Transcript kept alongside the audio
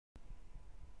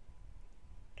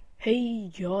Hey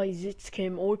guys, it's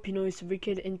Kim or Pinoy's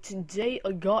Wicked, and today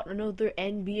I got another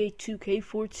NBA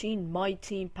 2K14 My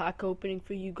Team pack opening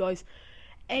for you guys.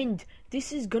 And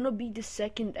this is gonna be the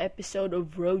second episode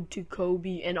of Road to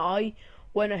Kobe, and I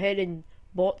went ahead and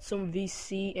bought some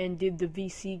VC and did the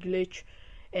VC glitch,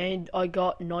 and I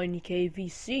got 90k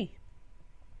VC.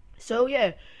 So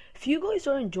yeah, if you guys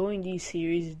are enjoying these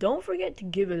series, don't forget to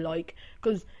give a like,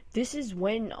 because this is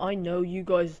when I know you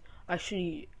guys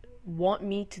actually want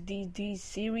me to do these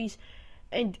series.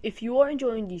 And if you are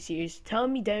enjoying these series, tell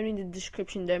me down in the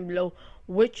description down below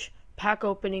which pack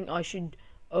opening I should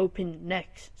open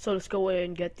next. So let's go ahead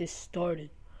and get this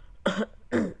started.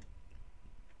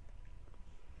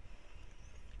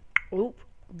 Oop,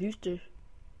 booster.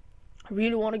 I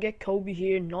really want to get Kobe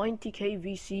here. 90k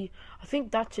VC. I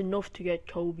think that's enough to get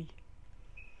Kobe.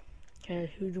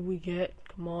 Okay, who do we get?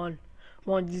 Come on.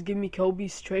 Come on, just give me Kobe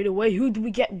straight away. Who do we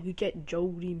get? We get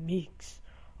Jody Meeks.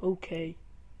 Okay.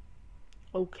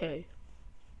 Okay.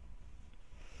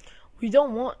 We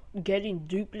don't want getting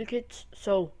duplicates,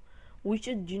 so we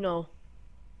should,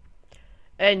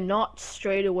 and not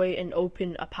straight away and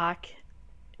open a pack.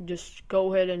 Just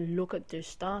go ahead and look at their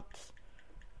stats.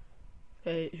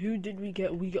 Okay, who did we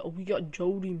get? We got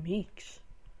Jody Meeks.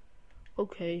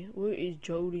 Okay, where is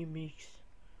Jody Meeks?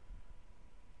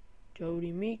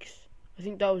 Jody Meeks. I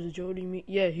think that was Jody Meeks.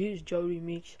 Yeah, here's Jody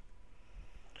Meeks.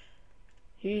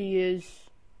 Here he is.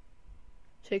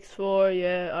 6'4",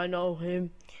 yeah, I know him.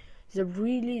 He's a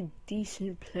really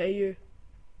decent player.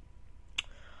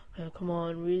 Come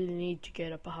on, really need to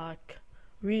get a pack.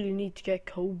 Really need to get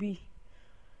Kobe.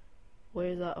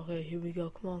 Where's that? Okay, here we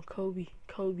go. Come on, Kobe.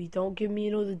 Kobe, don't give me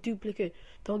another duplicate.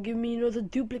 Don't give me another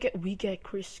duplicate. We get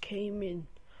Chris Kaman.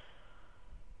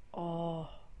 Oh.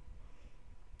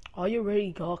 I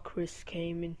already got Chris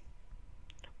Kaman.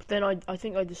 But then I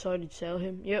think I decided to sell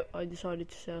him. Yep, I decided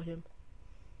to sell him.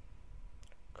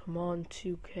 Come on,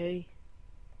 2K.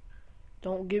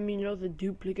 Don't give me another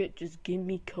duplicate. Just give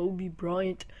me Kobe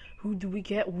Bryant. Who do we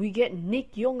get? We get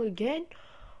Nick Young again?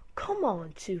 Come on,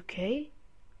 2K.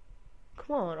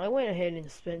 Come on, I went ahead and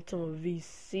spent some of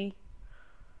VC.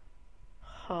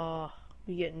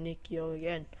 We get Nick Young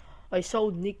again. I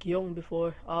sold Nick Young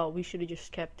before. We should have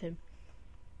just kept him.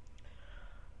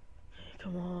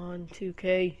 Come on,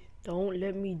 2K. Don't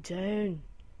let me down.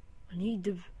 I need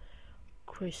the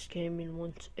Chris came in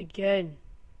once again.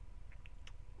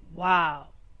 Wow.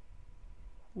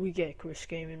 We get Chris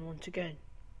came in once again.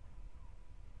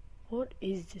 What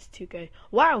is this 2K?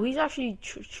 Wow, he's actually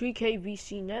 3K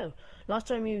VC now. Last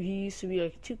time he used to be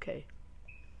like 2K.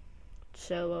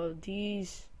 Sell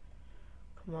these.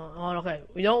 Come on. Okay.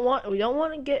 We don't want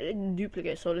to get a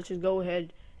duplicate, so let's just go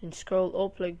ahead and scroll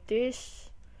up like this.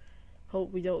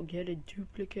 Hope we don't get a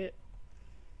duplicate.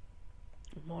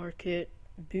 Market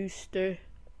booster.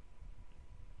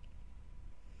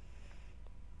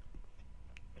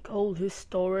 Gold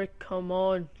historic. Come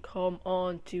on,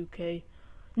 2K.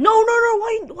 No.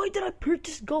 Why did I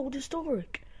purchase gold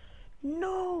historic?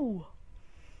 No.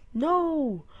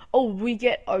 Oh, we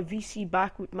get our VC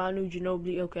back with Manu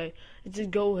Ginobili. Okay, let's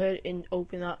just go ahead and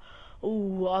open that.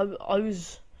 Oh,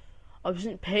 I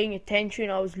wasn't paying attention.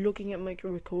 I was looking at my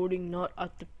recording, not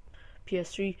at the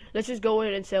PS3. Let's just go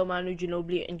ahead and sell Manu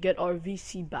Ginobili and get our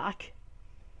VC back.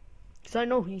 Because I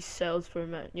know he sells for a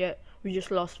man. Yeah, we just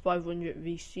lost 500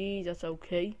 VC. That's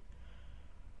okay.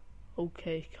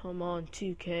 Okay, come on,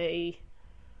 2K.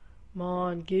 Come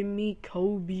on, give me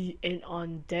Kobe,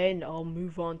 and then I'll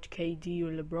move on to KD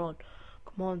or LeBron.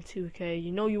 Come on, 2K.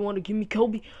 You know you want to give me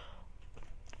Kobe.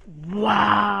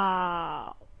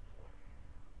 Wow.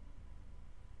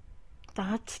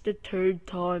 That's the third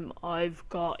time I've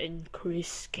gotten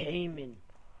Chris Kaman.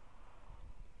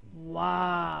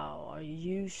 Wow, are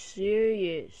you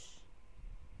serious?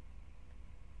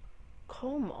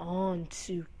 Come on,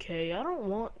 2K. I don't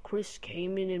want Chris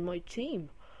Kaman in my team.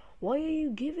 Why are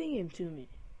you giving him to me?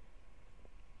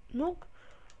 Look,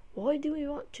 why do we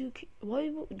want 2K? Why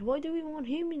do we want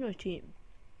him in our team?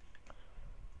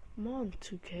 Come on,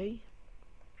 2K.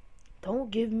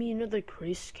 Don't give me another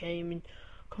Chris Kaman.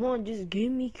 Come on, just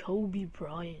give me Kobe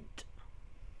Bryant.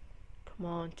 Come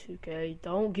on, 2K.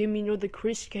 Don't give me another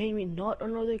Chris Kaman. Not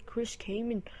another Chris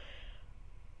Kaman.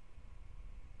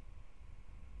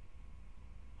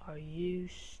 Are you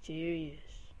serious?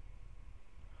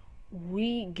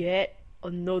 We get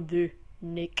another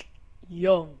Nick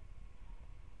Young.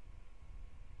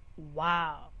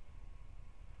 Wow.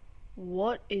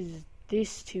 What is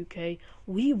this, 2K?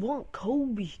 We want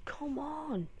Kobe. Come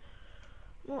on.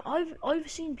 Well, I've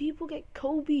seen people get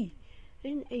Kobe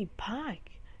in a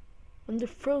pack on the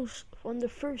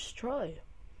first try.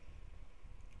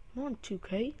 Come on,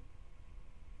 2K.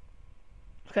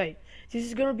 Okay, this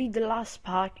is gonna be the last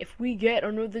pack. If we get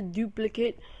another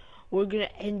duplicate, we're gonna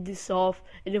end this off.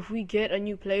 And if we get a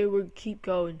new player, we'll keep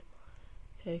going.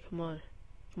 Okay, come on.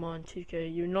 Come on,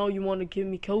 2K. You know you want to give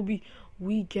me Kobe.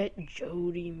 We get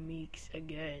Jody Meeks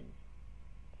again.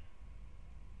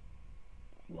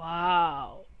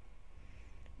 Wow.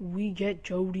 We get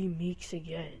Jody Meeks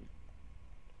again.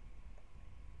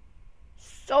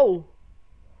 So,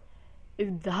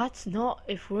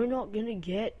 if we're not gonna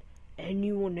get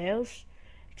anyone else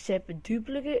except a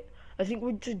duplicate, I think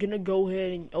we're just gonna go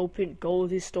ahead and open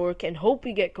Gold Historic and hope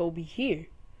we get Kobe here.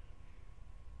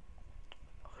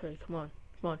 Okay, come on.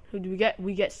 Come on. Who do we get?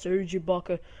 We get Serge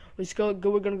Ibaka.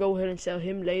 We're gonna go ahead and sell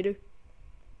him later.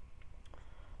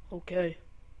 Okay.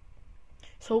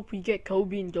 Let's hope we get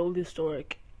Kobe and Gold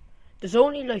Historic. There's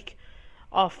only like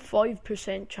a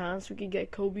 5% chance we can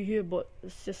get Kobe here, but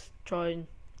let's just try and,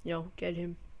 get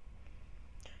him.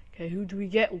 Okay, who do we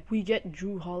get? We get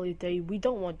Drew Holiday. We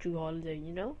don't want Drew Holiday,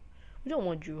 We don't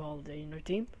want Drew Holiday in our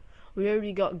team. We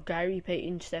already got Gary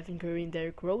Payton, Stephen Curry, and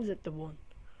Derrick Rose at the 1.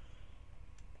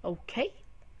 Okay.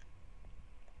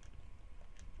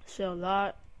 Sell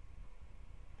that.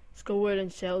 Let's go ahead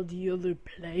and sell the other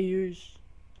players.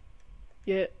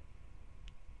 Yeah.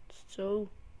 So,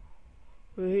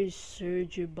 where is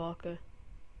Serge Ibaka?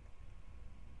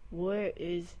 Where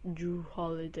is Drew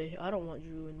Holiday? I don't want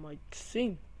Drew in my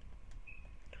team.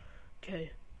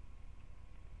 Okay.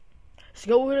 Let's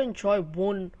go ahead and try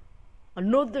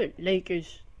another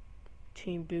Lakers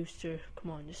team booster.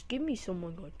 Come on, just give me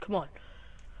someone good. Come on.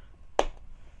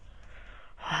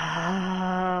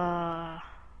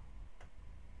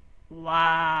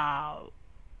 Wow.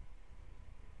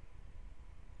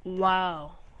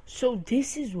 Wow. So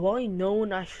this is why no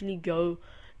one actually goes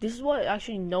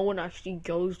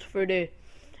for the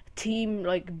team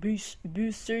like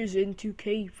boosters in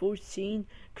 2K14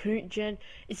 current gen.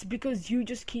 It's because you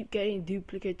just keep getting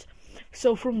duplicates.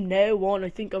 So from now on, I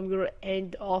think I'm gonna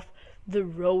end off the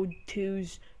Road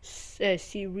 2's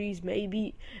series.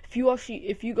 Maybe if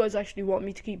you guys actually want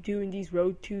me to keep doing these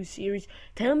Road 2 series,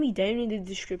 tell me down in the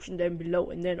description down below,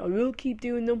 and then I will keep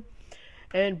doing them.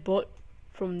 But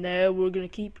from now, we're gonna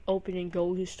keep opening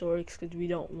Gold Historics because we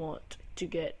don't want to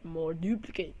get more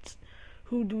duplicates.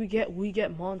 Who do we get? We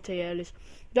get Monte Ellis.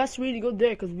 That's really good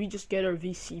there because we just get our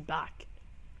VC back.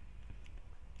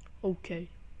 Okay,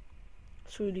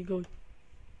 that's really good.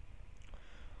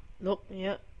 Look,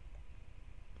 yeah.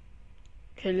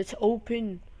 Okay, let's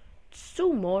open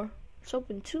 2 more. Let's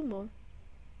open 2 more.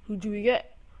 Who do we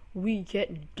get? We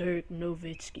get Dirk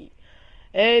Nowitzki.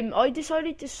 I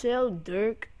decided to sell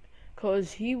Dirk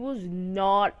because he was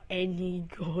not any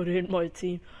good in my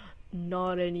team.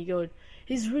 Not any good.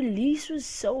 His release was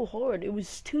so hard. It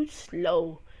was too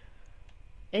slow.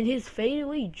 And his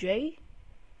fadeaway J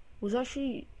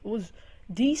was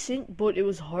decent, but it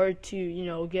was hard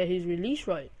to, get his release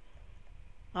right.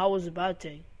 That was a bad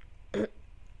thing.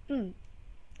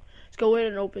 Let's go ahead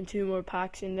and open 2 more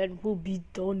packs and then we'll be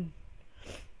done.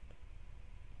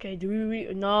 Okay,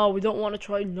 no, we don't want to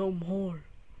try no more.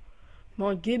 Come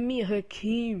on, give me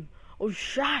Hakeem. Oh,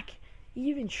 Shaq.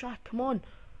 Even Shaq, come on.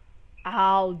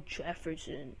 Al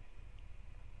Jefferson.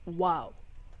 Wow.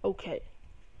 Okay.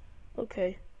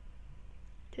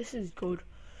 This is good.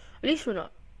 At least we're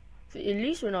not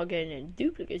getting any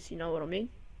duplicates, you know what I mean?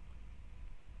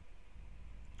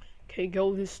 Okay,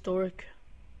 Gold Historic.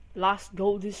 Last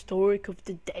Gold Historic of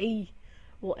the day.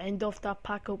 We'll end off that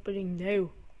pack opening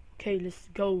now. Okay, let's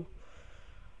go.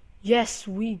 Yes,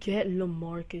 we get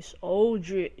LaMarcus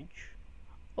Aldridge.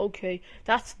 Okay,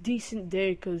 that's decent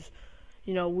there because,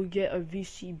 we get our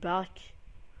VC back.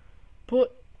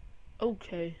 But,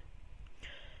 okay.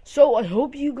 So, I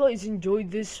hope you guys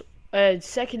enjoyed this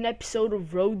second episode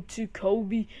of Road to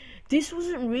Kobe. This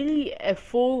wasn't really a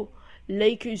full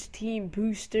Lakers team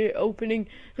booster opening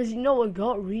because, I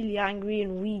got really angry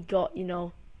and we got,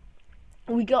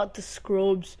 we got the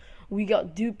scrubs. We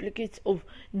got duplicates of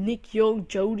Nick Young,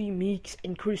 Jody Meeks,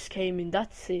 and Chris Kaman.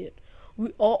 That's it.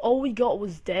 All we got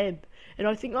was them. And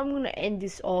I think I'm going to end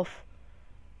this off,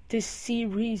 this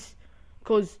series,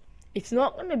 because it's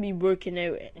not going to be working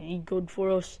out any good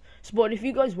for us. So, but if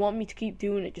you guys want me to keep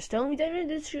doing it, just tell me down in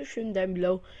the description down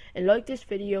below. And like this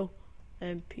video.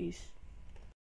 And peace.